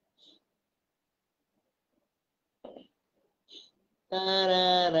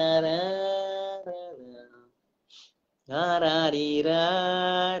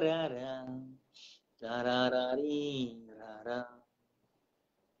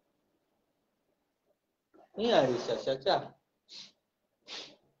Sasha.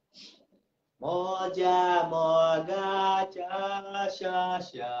 Moja mogacha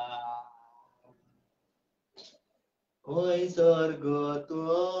Sasha. Oi sorgo tu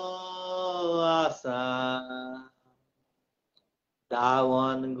asa.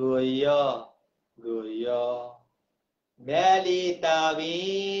 Dawan goyo. Melita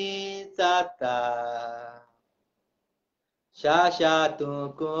vinsata. Sasha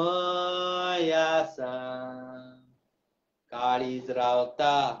tu koyasa. काळीज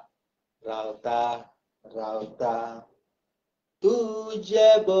रावता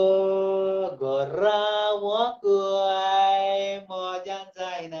तुझे बगरावकय मजान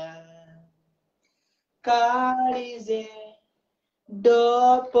जायना काळीजे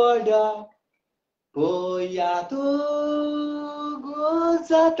डपडप पोया तू गो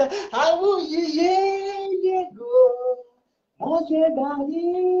जाता हांव ये गो मोजे डाली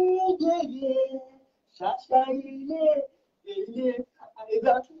गे Sasha ile I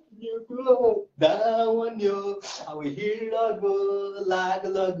got you go down yo I will hear go lag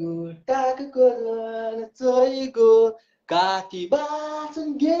lagu tak go toy go kaki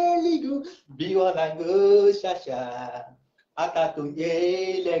basun geligo biwalango Sasha akatu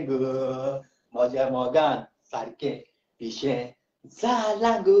yelengo moja mogan sarke pishe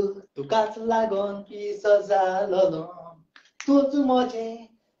zalango tukas lagon kiso zalolon tutu moje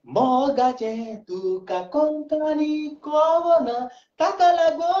मोगाचे तुका कोंकणी कोवना ताका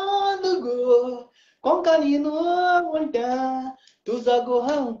लागून गो Konkani no म्हणटा तुझा गो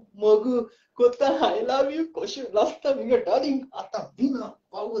हांव मोगू कोता I love you कशें लास्ता मिगे darling आतां दिना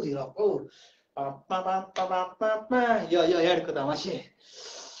पावो दिला पावो यो एड कोता मातशें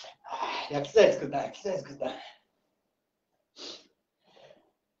एक्सरसाइज कोता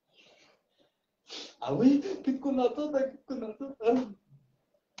आवय कितको नाचता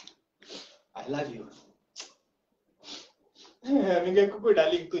I love you. Minge kuku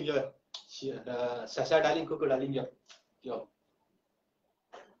darling tu yo. Sasha darling kuku darling yo.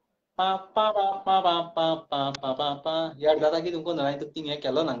 Pa. यार दादा की तुमको नराई तो तीन है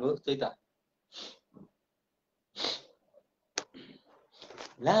केलो नांगो चोइता.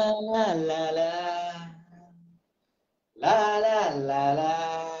 La la la la. La la la la.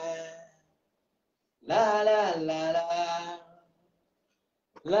 La la la la.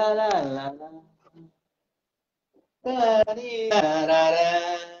 La la la la. Da di ra ra ra.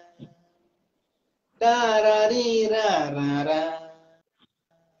 Da ra di ra ra ra.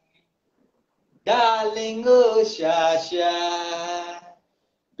 Darling oh Sasha.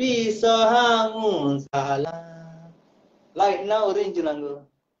 Piso hangun salah. Light now orange nango.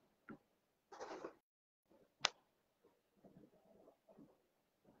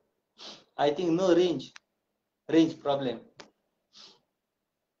 I think no range problem.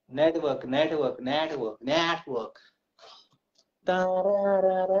 Network.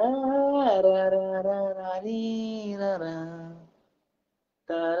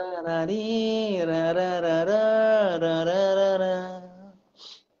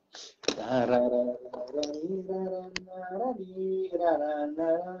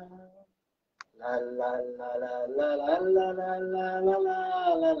 La la la la la la la la la la la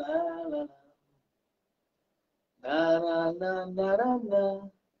la la la. Na na na na na na.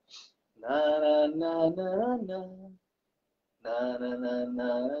 Na na na na na. Na na na na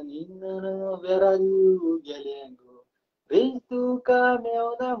na. Where are you, Galengo? Bring tu meu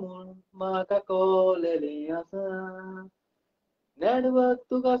namor, maka kolele asa. Network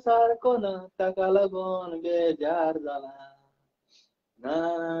tuga sarko na takalagon bejar zala. Na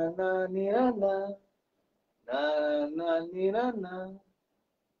na ni na na na na ni na na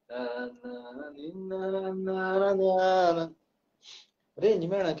na na ni na na na. Range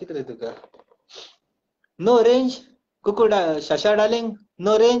मेळा किती रे तुका? No range. Kukuda Sasha darling.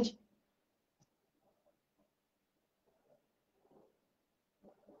 No range.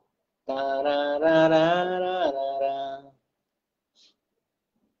 Ta ra ra ra ra ra ra.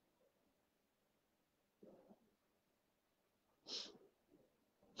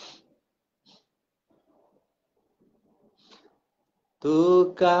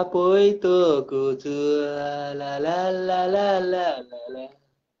 Tuka poi to kutu la la la la la la la.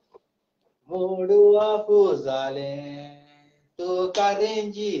 Modu afu zale. Tuka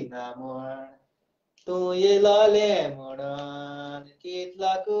renji namor. Tu ye lale modan.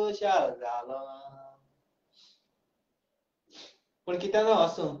 Kitla kushal zalo. पण किती ना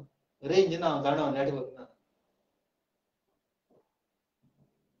असो range ना जाणो network ना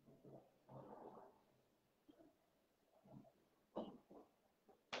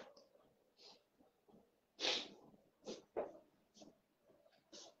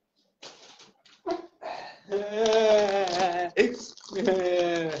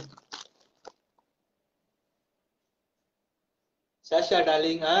Sasha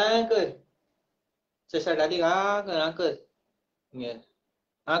darling angkat Sasha darling angkat yeah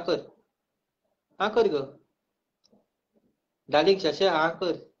angkat go darling Sasha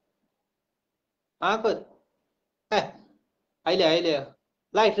angkat eh आइले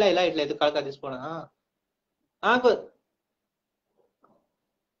light Tu काळका दिसपणा angkat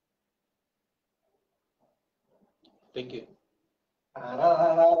thank you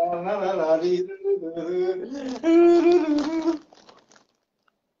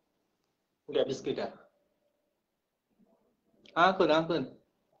udah biscuit dah angkat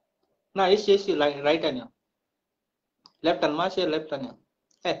nah isi right anya left an masih left anya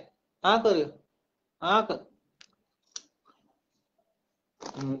angkat angkat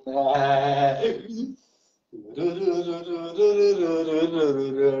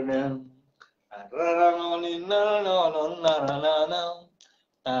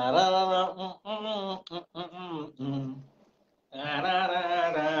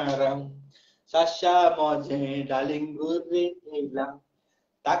Sasha moje darling gurre elam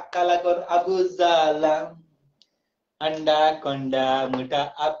takala kor aguzala अंडा कोंडा मुठा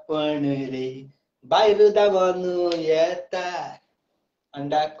आपण रे बाहेर दावनु येता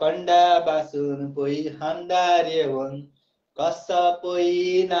अंडा कोंडा बासून पोई हांदार येऊन कसा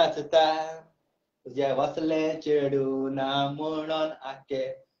पोई नाचता तुझ्या वसले चेडू ना म्हणून आके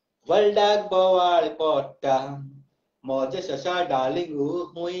वर्ल्डाक बोवाळ पडटा मोजे शशा डार्लिंग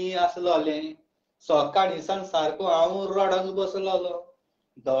हुई आसलोले सकाळी सान सारको हांव रडोंक बसलोलो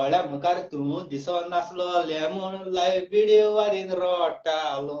दोळ्या मुखार तूं दिसो नासलोले म्हूण लायव्ह व्हिडिओ वारीन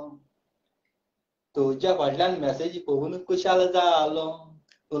रडटालो तुझ्या फाटल्यान मेसेज पळोवन कुशाल जालो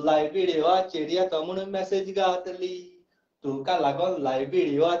तूं लायव्ह व्हिडिओचेर येतो म्हूण मेसेज घातली तुका लागून लायव्ह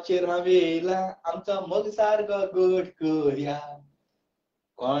व्हिडिओचेर हांव येयला आमचो मोग सारको गोड करुया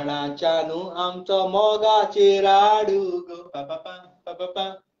कोणाच्या न्हू आमचो मोगाचेर आडू गो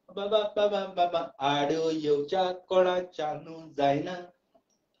बाबा आडू येवच्या कोणाच्या न्हू जायना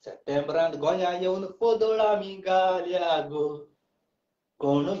सप्टेंबरांत गोंया येवन पोदोळ आमी घालया गो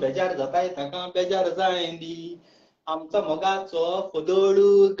कोण बेजार जाताय ताका बेजार जायन दी आमचो मोगाचो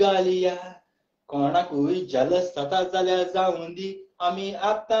पोदोळू घालया कोणाकूय जलस जाता जाल्यार जावून दी आमी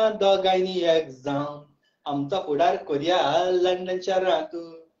आतां दोगांयनी एक जावन आमचो फुडार कोरया लंडन शारांत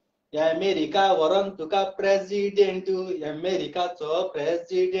अमेरिका व्हरोन तुका प्रेसिडेंट अमेरिकाचो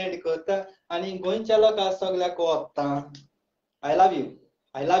प्रेसिडेंट करता आनी गोंयच्या लोकांक सगळ्याक वता I love you.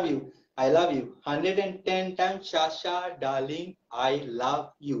 I love you. I love you. 110 times, Sasha, darling, I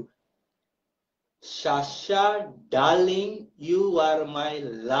love you. Sasha, darling, you are my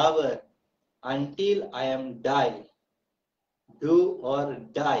lover. Until I am die. Do or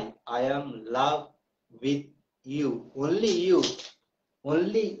die. I am love with you. Only you.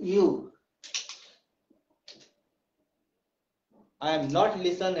 Only you. I am not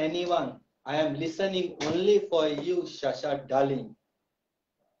listen anyone. I am listening only for you, Sasha, darling.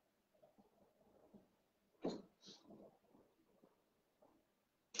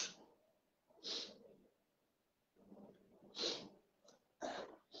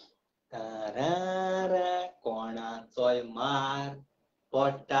 पळय मार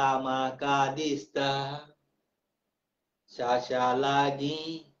पडटा म्हाका दिसता Sasha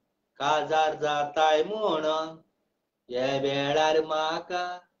लागीं काजार जाताय म्हणून हे वेळार म्हाका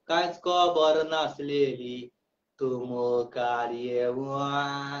कांयच खबर नासलेली तूं मुखार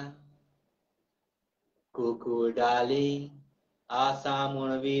येवून कुकुडाली आसा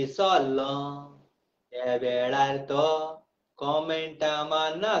म्हूण विसरलो हे वेळार तो कॉमेंटा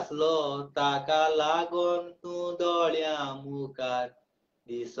नासलो ताका लागून तूं दोळ्यां मुखार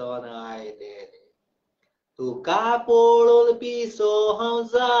दिसोन आयलेले तुका पळोवन पिसो हांव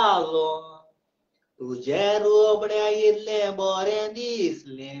जालो तुजे रोबड्या इल्लें बरें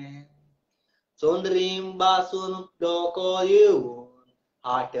दिसलें चोंदरीम बासून डोको येवन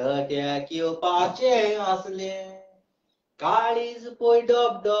हार्ट अटॅक येवपाचें आसलें काळीज पळय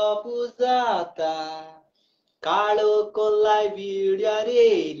डबडब जाता काळो कोल्लाय विड्यार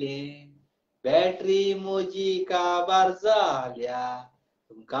येयले बॅटरी म्हजी काबार जाल्या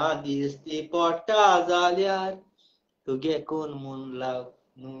तुमकां दिसती पडटा जाल्यार तुगे कोण म्हूण लाव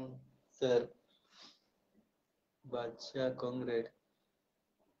न्हू सर बादशाह काँग्रेट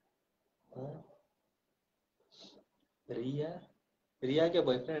रिया के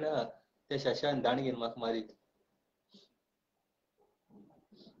बॉयफ्रेंड हा त्या शशान दाण घेवन म्हाका मारीत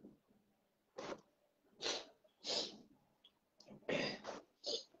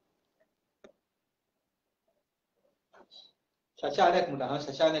शशा आनेक म्हणटा हा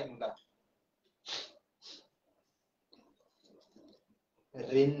शशा आनेक म्हणटा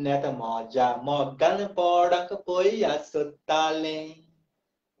रिन्नेत म्हज्या मोगान पडक पळया सोदतालें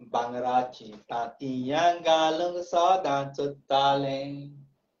भांगराची तांतयां घालूंक सदांच सोदतालें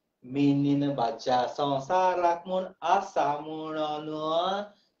मिनीन बादशा संवसाराक म्हूण आसा म्हणून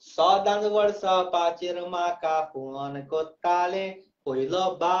सदांच वॉट्सॅपाचेर म्हाका फोन कोत्तालें पयलो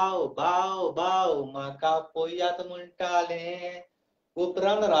भाव भाव भाव म्हाका पळयात म्हणटालें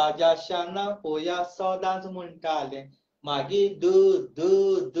उपरांत राजा शाना पळया सदांच म्हणटालें मागीर दूद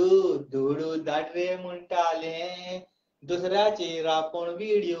दूद दूद धुडू धाड रे म्हणटालें दुसऱ्याचेर आपूण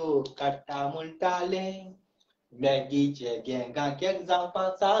व्हिडिओ काडटा म्हणटालें मॅगीचे गँगाक जावं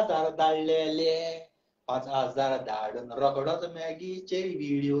 5,000 धाडलेले 5,000 धाडून रोखडोच मॅगीचेर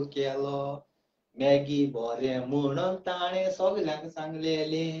व्हिडिओ केलो मॅगी बरें म्हणून ताणें सगल्यांक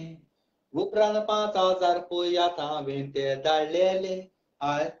सांगलेलें उपरांत 5,000 पळयात हांवें ते धाडलेले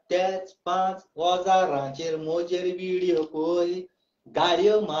तेच 5,000 म्हजेर व्हिडिओ पळय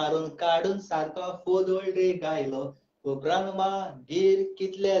गाडयो मारून काडून सारको फोदोळ रे गायलो उपरांत मागीर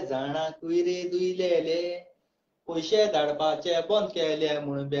कितले जाणांक रे दुयलेले पयशे धाडपाचे बंद केले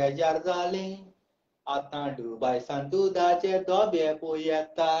म्हूण बेजार जालें आतां दुबायसान दुदाचे डोबे पळय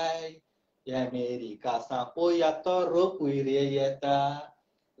येताय अमेरिका सा पळयात तो रोपूय रे येता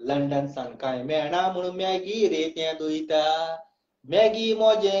लंडन सान कांय मेळना म्हूण मॅगी रे तें दुयता मॅगी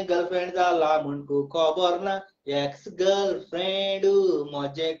म्हजें गर्लफ्रेंड जाला म्हूण तूं खबर ना एक्स गर्लफ्रेंड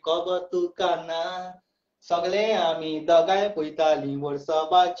म्हजें खबर तुका ना सगळें आमी दोगांय पळयतालीं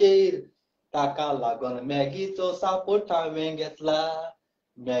वॉट्सॅपाचेर ताका लागून मॅगीचो सपोर्ट हांवें घेतला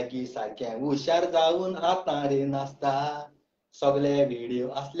मॅगी सारकें हुशार जावन आतां रे नाचता सगळे व्हिडिओ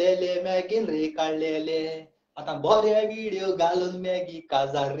आसलेले मॅगीन रे काडलेले आतां बरे व्हिडिओ घालून मॅगी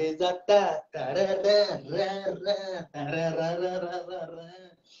काजार रे जाता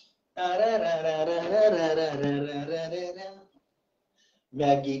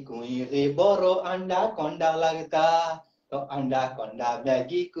मॅगी कुंय रे बरो अंडा कोंडा लागता तो अंडा कोंडा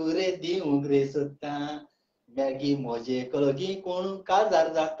मॅगी कुरे दिवंक रे सोदता मॅगी म्हजे कळगी कोण काजार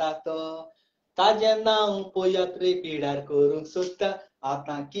जाता तो ताजें नांव पळयात रे पिड्यार करूंक सोदता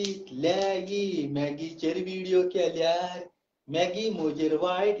आतां कितलेय मॅगीचेर व्हिडिओ केल्यार मॅगी म्हजेर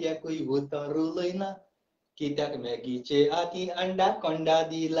वायट एकूय उतर उलयना कित्याक मॅगीचे आदीं अंडा कोंडा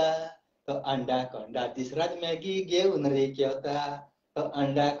दिला तो अंडा कोंडा तिसराच मॅगी घेवन रे केवता तो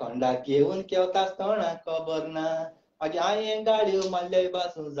अंडा कोंडा घेवन केवता आसतना खबर ना मागीर हांवें गाडयो मारले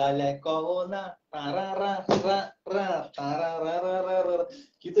पासून जाल्यार कळना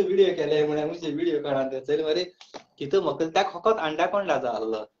कितें व्हिडिओ केले म्हणे म्हजे व्हिडिओ काढा चल मरे कितें म्हाका त्या फकत अंडा कोंडा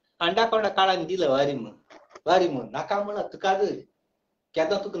जाल्लो अंडा कोंडा काडून दिलो वारी म्हूण नाका म्हणत तुका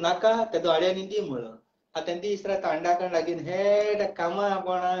केदो तुका नाका तेदो आड्यांनी दी म्हणून आतां दिसरा अंडा कोंडा घेवन हेड कामा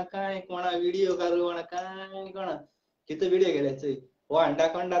कोणा कांय कोणा व्हिडिओ काडूं कोणा कांय कोणा कितें व्हिडिओ केले चोय हो अंडा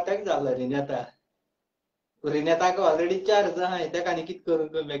कोंडा तेका जाल्लो रिनेता रिनेताको ऑलरेडी 4 जाय तेका आनी कितें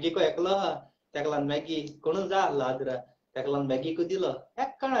करूंक मॅगीको एकलो आहा तेका लागून मॅगी कोणूच जाल्लो आदरा तेका लागून मॅगीको दिलो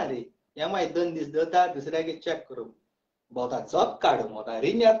एक कणा रे हे मागीर 2 दीस दवरता दुसऱ्याक चॅक करूं भोंवता जॉब काड भोंवता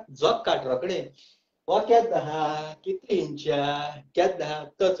रिन्यात जॉब काड रोखडे हो केद आहा कितले इंचा केद आहा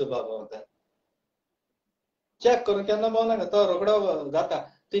तोच भोंवता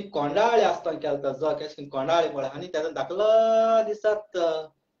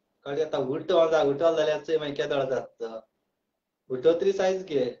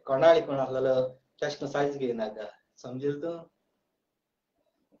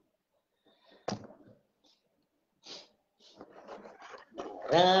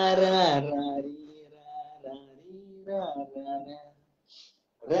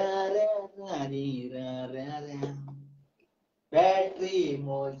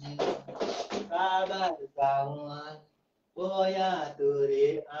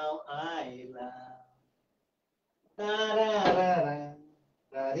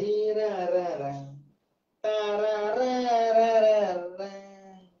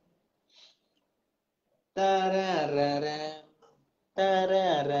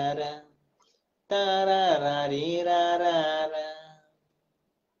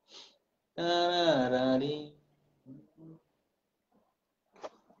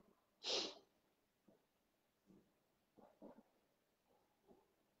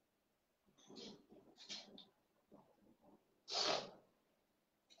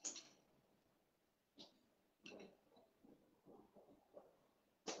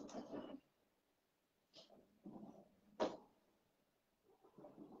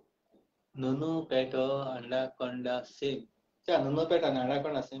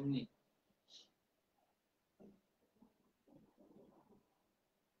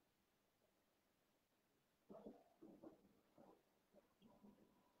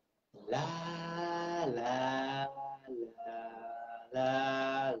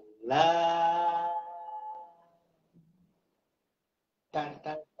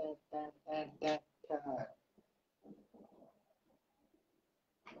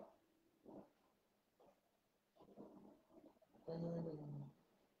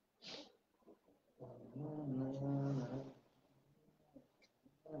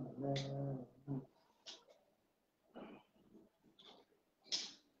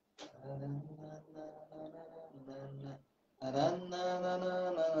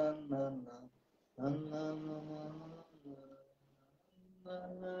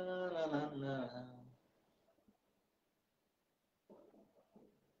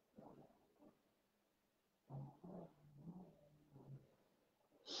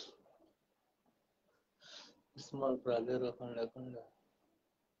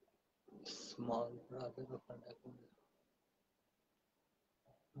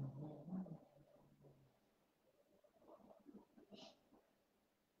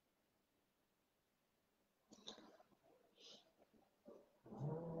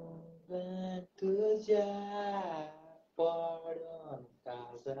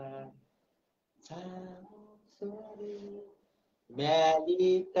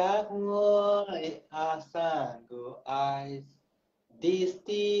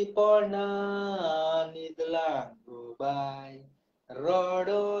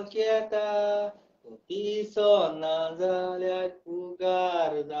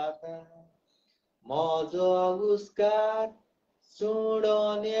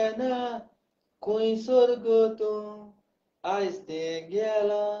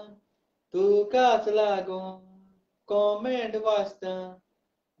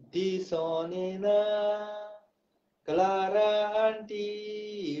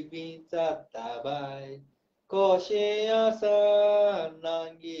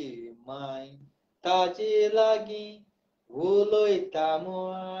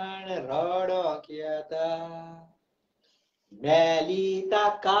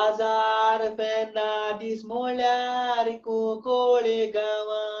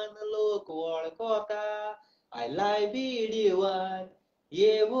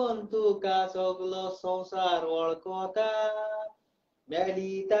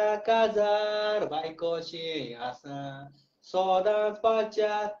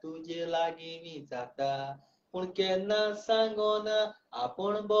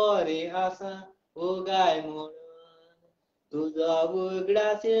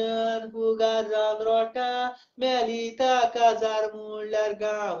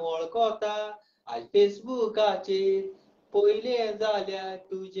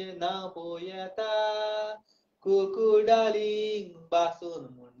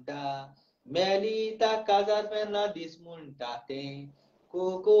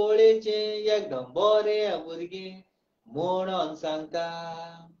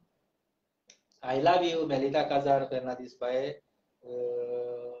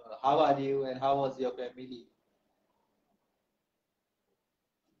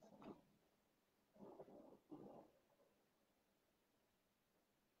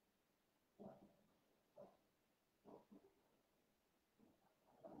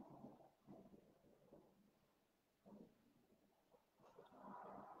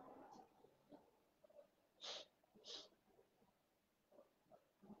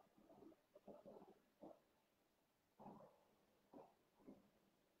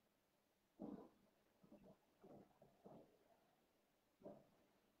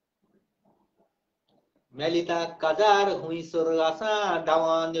मेलिता काजार हुईसर असा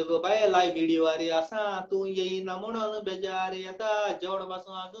Dhawan nego bye live video अरे असा तू येईना म्हणून बेजार येता जेवण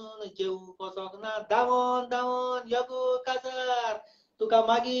बसून अजून जेऊ पोसोक ना धावून धावून यगो काजार तुका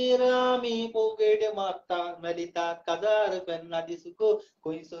मागीर आम्ही पोगेट मागता मेलिता काजार पेन्ना दिसको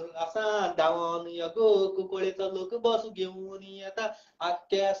हुईसर असा धावून यगो कुकोळेचा लोक बस घेऊन येता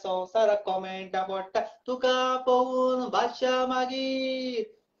अख्ख्या संसार कॉमेंट पडटा तुका पळून बादशा मागीर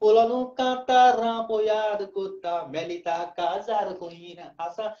Fulano cantará apoiado cota melita casar com ina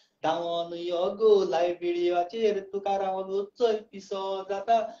asa down yogo live video acher tu karawa utso episode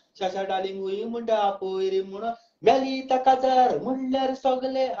आता Sasha darling ui munda poiri muna melita casar mulher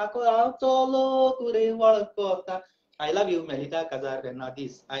sogle ako cholo kure walkota I love you melita casar and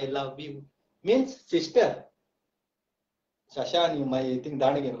this I love you means sister Sasha आणि my thing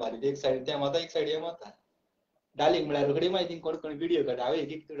दाणे घेऊन मारी एक side त्या माता एक side या माता darling मला रोकडी माहिती कोण कोण व्हिडिओ काढावे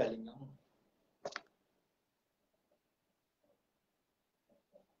एक तू darling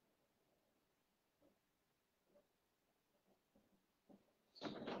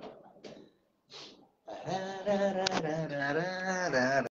ra ra ra ra ra ra